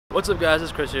What's up guys,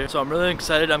 it's Kris here. So I'm really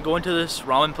excited. I'm going to this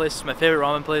ramen place. It's my favorite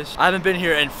ramen place. I haven't been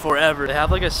here in forever. They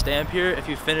have like a stamp here. If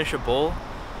you finish a bowl,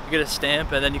 you get a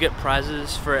stamp and then you get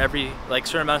prizes for every like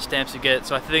certain amount of stamps you get.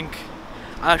 So I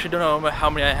actually don't know how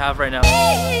many I have right now.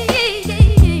 This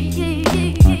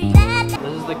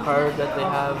is the card that they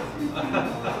have.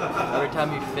 Every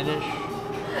time you finish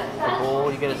a bowl,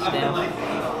 you get a stamp.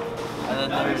 And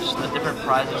then there's the different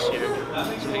prizes here.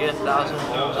 So we get 1,000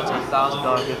 bowls, that's a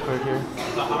 $1,000 gift card here.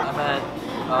 I'm at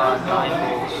 9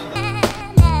 bowls.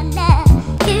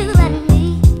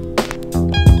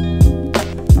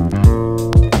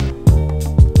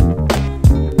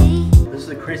 This is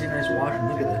a crazy nice washroom,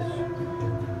 look at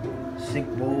this. Sink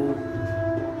bowl.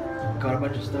 Got a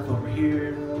bunch of stuff over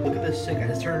here. Look at this sink, I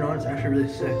just turned it on, it's actually really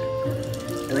sick.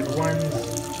 It like runs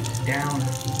down.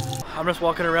 I'm just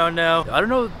walking around now. I don't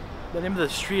know the name of the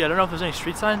street. I don't know if there's any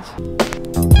street signs.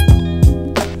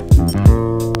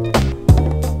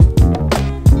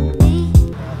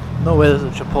 No way there's a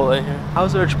Chipotle here. How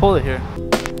is there a Chipotle here?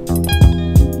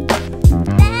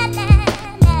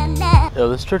 Yo,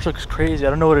 this church looks crazy. I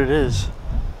don't know what it is.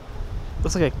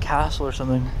 Looks like a castle or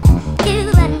something.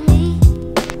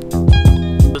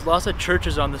 There's lots of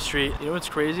churches on the street. You know what's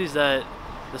crazy is that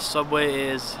the subway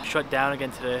is shut down again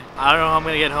today. I don't know how I'm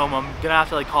gonna get home. I'm gonna have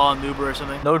to like call an Uber or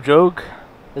something. No joke.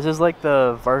 This is like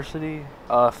the varsity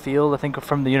field, I think,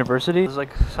 from the university. There's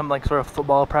like some like sort of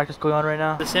football practice going on right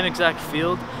now. The same exact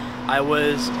field. I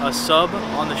was a sub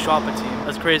on the Shoppa team.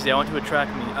 That's crazy. I went to a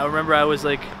track meet. I remember I was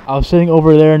sitting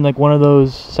over there in like one of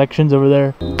those sections over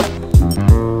there.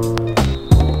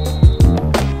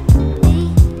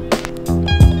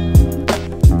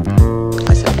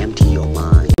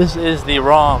 This is the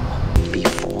ROM. Be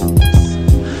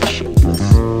formless, shapeless.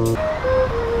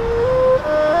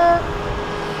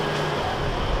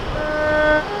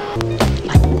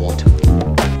 Like water.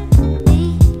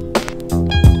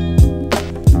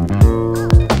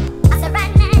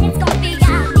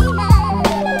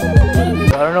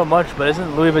 I don't know much, but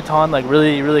isn't Louis Vuitton like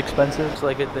really expensive? It's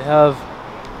like they have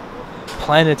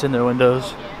planets in their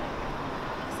windows.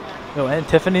 Yo, and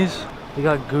Tiffany's. We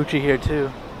got Gucci here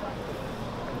too.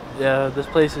 Yeah, this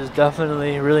place is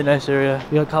definitely a really nice area.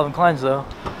 We got Calvin Klein's though.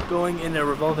 Going in a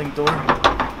revolving door.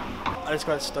 I just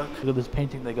got stuck. Look at this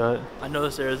painting they got. I know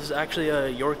this area. This is actually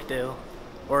a Yorkdale.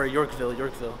 Or a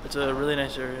Yorkville. It's a really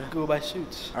nice area. Go buy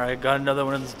suits. Alright, got another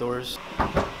one of these doors.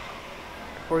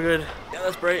 We're good. Yeah,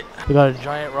 that's bright. We got a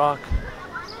giant rock.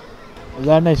 Is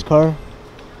that a nice car?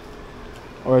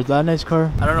 Or is that a nice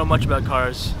car? I don't know much about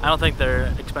cars. I don't think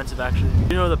they're expensive actually.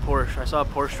 You know the Porsche. I saw a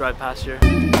Porsche drive past here.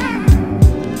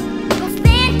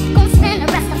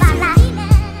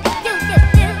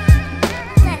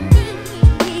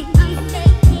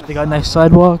 They got nice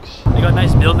sidewalks. They got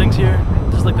nice buildings here.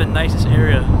 This is like the nicest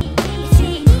area.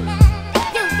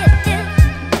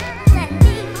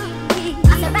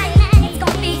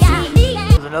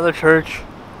 There's another church.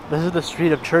 This is the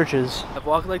street of churches. I've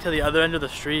walked like to the other end of the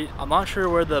street. I'm not sure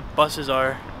where the buses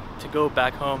are to go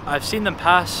back home. I've seen them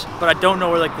pass, but I don't know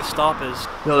where like the stop is.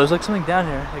 Yo, there's like something down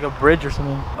here, like a bridge or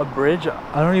something. A bridge?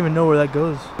 I don't even know where that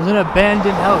goes. There's an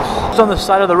abandoned house. It's on the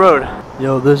side of the road.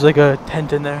 Yo, there's like a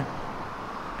tent in there.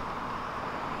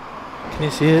 Can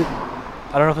you see it?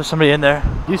 I don't know if there's somebody in there.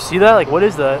 Do you see that? Like, what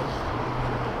is that?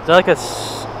 Is that like a?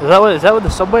 Is that what the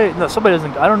subway? No, subway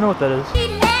doesn't. I don't know what that is.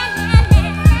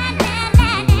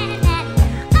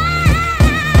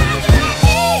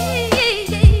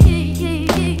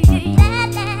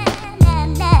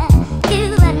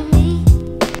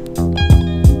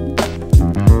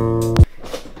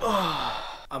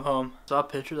 I'm home. Saw a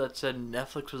picture that said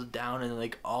Netflix was down in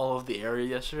like all of the area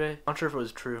yesterday. Not sure if it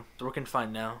was true. It's working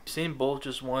fine now. Usain Bolt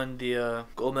just won the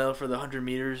gold medal for the 100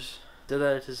 meters. Did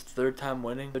that, it's his third time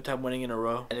winning in a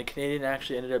row. And a Canadian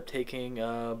actually ended up taking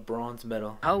a bronze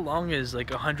medal. How long is like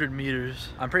 100 meters?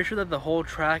 I'm pretty sure that the whole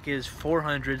track is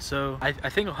 400. So I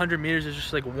think 100 meters is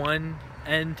just like one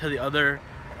end to the other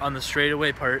on the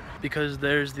straightaway part, because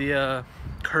there's the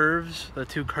curves, the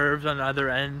two curves on either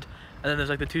end. And then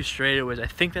there's like the two straightaways. I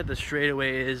think that the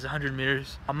straightaway is 100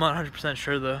 meters. I'm not 100%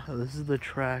 sure though. Oh, this is the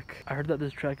track. I heard that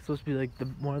this track is supposed to be like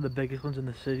one of the biggest ones in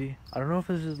the city. I don't know if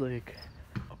this is like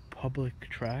a public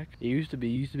track. It used to be.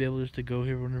 You used to be able just to go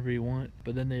here whenever you want.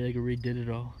 But then they like redid it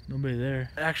all. Nobody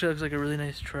there. It actually looks like a really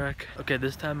nice track. Okay,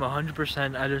 this time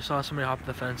 100% I just saw somebody hop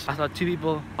the fence. I saw 2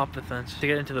 people hop the fence to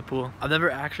get into the pool. I've never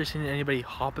actually seen anybody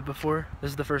hop it before. This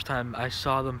is the first time I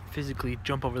saw them physically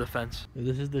jump over the fence.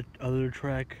 This is the other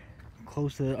track.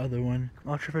 Close to the other one.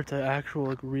 Not sure if it's an actual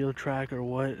like real track or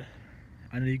what.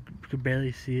 I know you could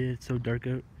barely see it. It's so dark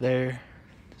out there.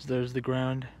 So there's the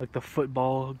ground. Like the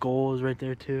football goal is right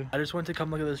there too. I just wanted to come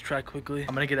look at this track quickly.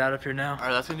 I'm gonna get out of here now. Alright,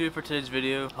 that's gonna do it for today's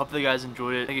video. Hopefully you guys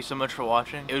enjoyed it. Thank you so much for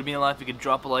watching. It would mean a lot if you could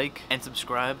drop a like and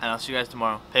subscribe. And I'll see you guys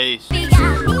tomorrow. Peace.